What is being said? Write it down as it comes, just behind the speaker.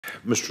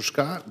Mr.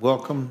 Scott,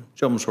 welcome.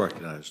 Gentleman's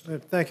recognized.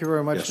 Thank you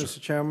very much, Yes,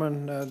 Mr.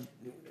 Chairman,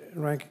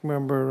 Ranking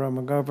Member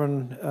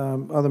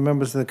McGovern, other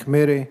members of the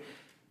committee.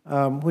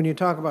 When you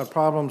talk about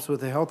problems with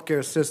the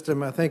healthcare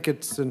system, I think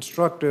it's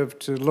instructive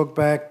to look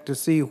back to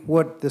see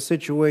what the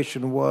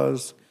situation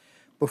was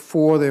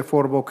before the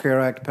Affordable Care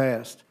Act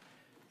passed.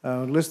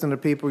 Listening to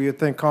people, you'd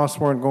think costs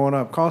weren't going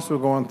up. Costs were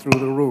going through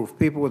the roof.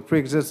 People with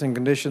pre-existing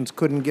conditions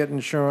couldn't get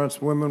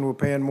insurance. Women were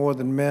paying more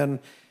than men.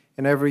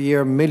 And every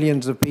year,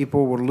 millions of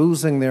people were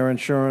losing their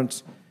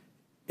insurance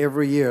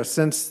every year.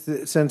 Since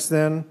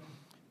then,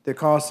 the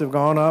costs have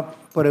gone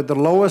up, but at the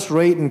lowest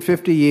rate in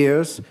 50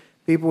 years.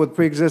 People with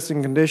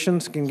pre-existing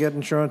conditions can get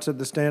insurance at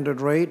the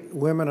standard rate.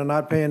 Women are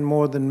not paying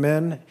more than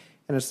men.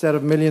 And instead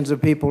of millions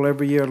of people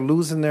every year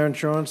losing their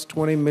insurance,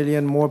 20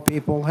 million more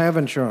people have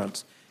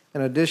insurance.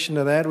 In addition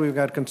to that, we've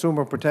got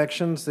consumer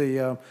protections.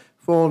 The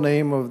full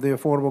name of the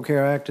Affordable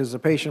Care Act is the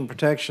Patient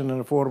Protection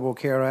and Affordable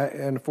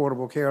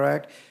Care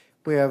Act.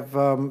 We have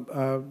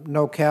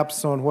no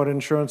caps on what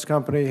insurance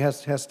company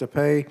has to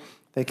pay.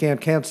 They can't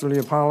cancel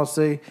your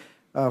policy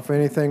for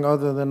anything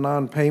other than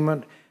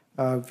non-payment.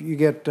 If you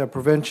get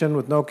prevention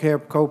with no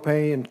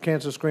copay and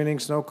cancer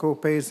screenings, no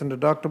copays and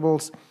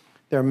deductibles.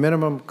 There are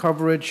minimum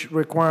coverage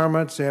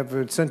requirements. They have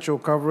essential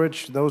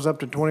coverage. Those up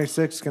to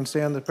 26 can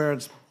stay on the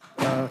parent's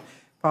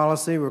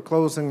policy. We're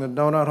closing the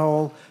donut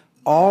hole.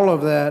 All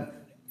of that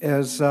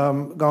has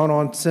gone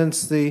on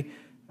since the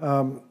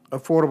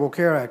Affordable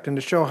Care Act. And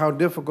to show how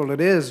difficult it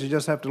is, you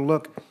just have to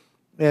look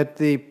at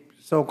the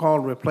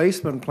so-called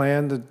replacement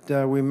plan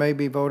that we may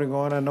be voting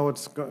on. I know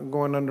it's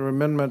going under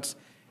amendments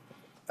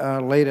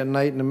late at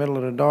night in the middle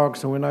of the dark,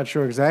 so we're not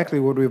sure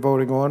exactly what we're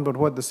voting on, but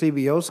what the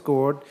CBO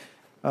scored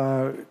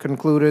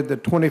concluded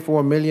that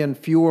 24 million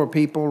fewer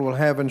people will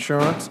have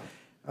insurance,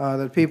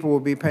 that people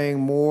will be paying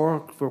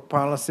more for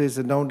policies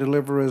that don't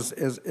deliver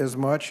as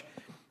much.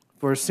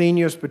 For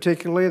seniors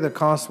particularly, the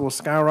costs will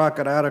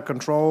skyrocket out of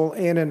control,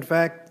 and in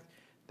fact,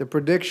 the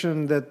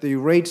prediction that the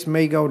rates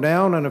may go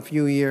down in a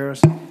few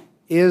years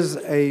is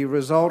a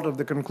result of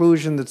the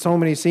conclusion that so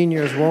many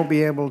seniors won't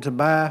be able to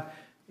buy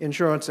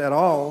insurance at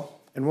all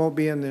and won't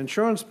be in the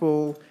insurance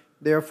pool.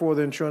 Therefore,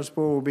 the insurance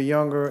pool will be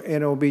younger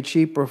and it will be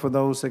cheaper for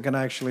those that can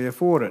actually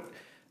afford it.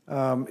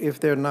 If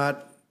they're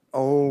not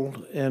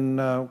old and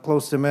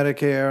close to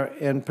Medicare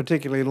and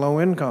particularly low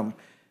income.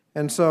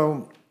 And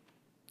so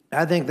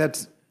I think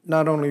that's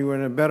not only we're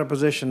in a better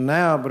position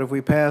now, but if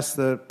we pass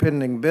the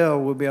pending bill,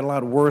 we'll be a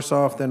lot worse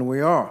off than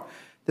we are.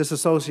 This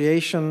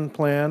association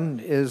plan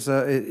is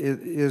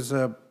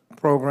a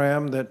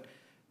program that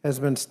has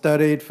been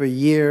studied for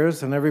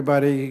years, and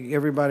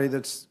everybody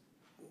that's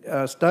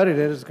studied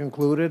it has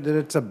concluded that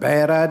it's a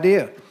bad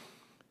idea.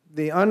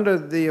 Under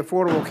the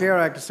Affordable Care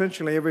Act,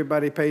 essentially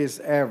everybody pays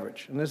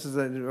average, and this is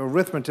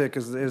arithmetic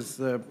is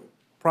the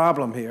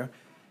problem here.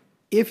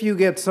 If you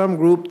get some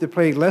group to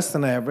pay less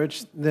than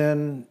average,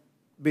 then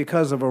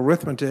because of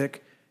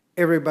arithmetic,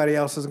 everybody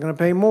else is going to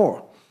pay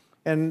more.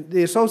 And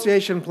the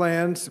association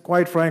plans,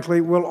 quite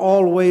frankly, will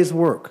always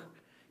work,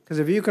 because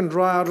if you can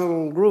draw out a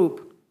little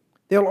group,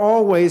 they'll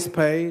always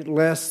pay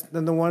less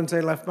than the ones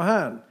they left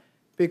behind.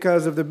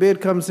 Because if the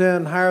bid comes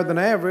in higher than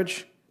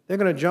average, they're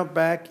going to jump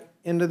back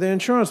into the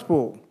insurance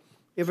pool.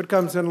 If it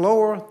comes in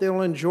lower,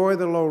 they'll enjoy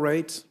the low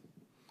rates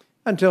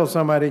until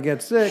somebody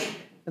gets sick,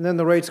 and then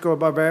the rates go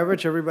above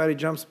average, everybody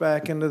jumps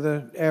back into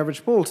the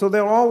average pool. So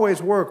they'll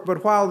always work,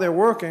 but while they're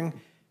working,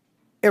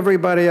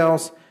 everybody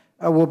else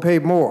will pay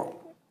more.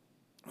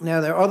 Now,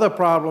 there are other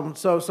problems.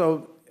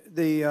 So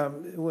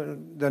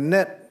the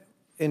net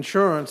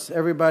insurance,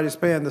 everybody's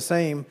paying the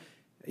same.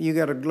 You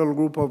got a little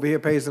group over here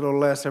pays a little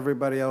less,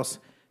 everybody else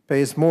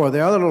pays more.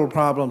 There are other little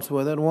problems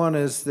with it. One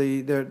is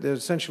they're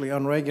essentially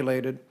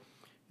unregulated,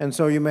 and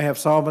so you may have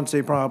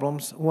solvency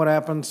problems. What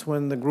happens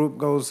when the group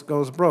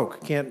goes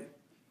broke, can't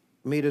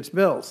meet its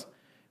bills?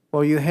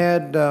 Well, you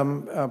had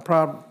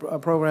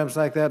programs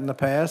like that in the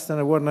past, and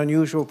it wasn't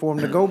unusual for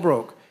them to go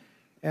broke.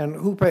 And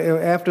who pay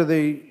after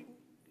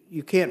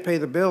you can't pay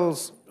the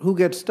bills? Who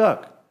gets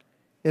stuck?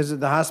 Is it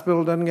the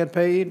hospital doesn't get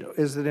paid?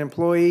 Is it the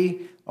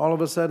employee all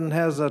of a sudden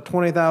has a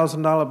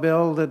 $20,000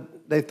 bill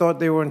that they thought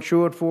they were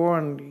insured for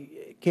and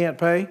can't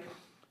pay?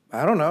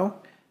 I don't know.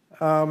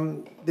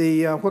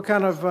 What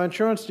kind of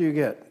insurance do you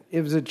get?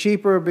 Is it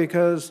cheaper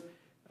because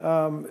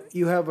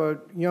you have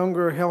a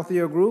younger,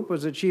 healthier group? Or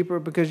is it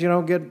cheaper because you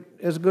don't get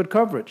as good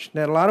coverage?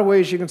 Now, a lot of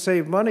ways you can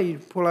save money. You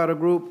pull out a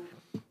group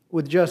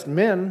with just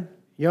men.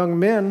 Young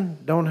men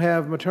don't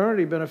have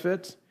maternity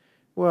benefits.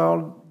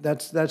 Well,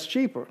 that's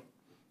cheaper.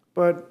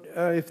 But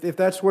if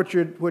that's what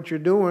you're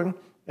doing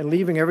and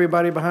leaving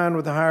everybody behind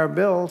with the higher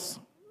bills,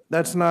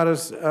 that's not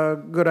as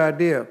good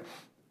idea.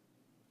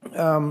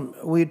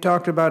 We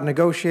talked about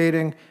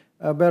negotiating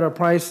better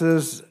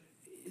prices.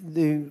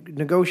 The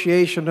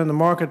negotiation in the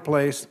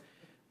marketplace,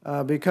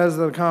 because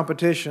of the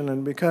competition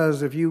and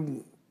because if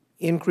you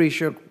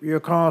increase your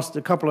cost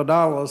a couple of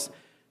dollars,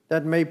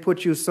 that may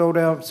put you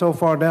so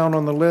far down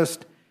on the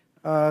list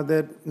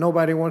that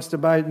nobody wants to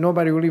buy,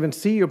 nobody will even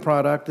see your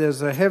product.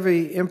 There's a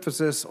heavy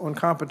emphasis on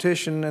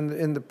competition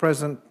in the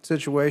present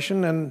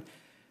situation, and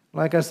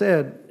like I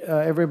said,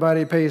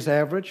 everybody pays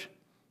average.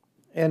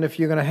 And if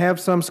you're going to have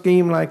some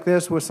scheme like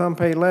this where some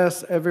pay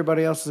less,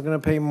 everybody else is going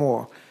to pay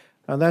more.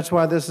 That's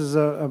why this is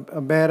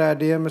a bad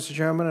idea, Mr.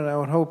 Chairman, and I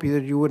would hope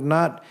that you would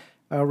not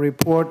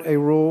report a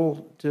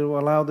rule to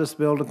allow this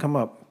bill to come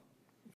up.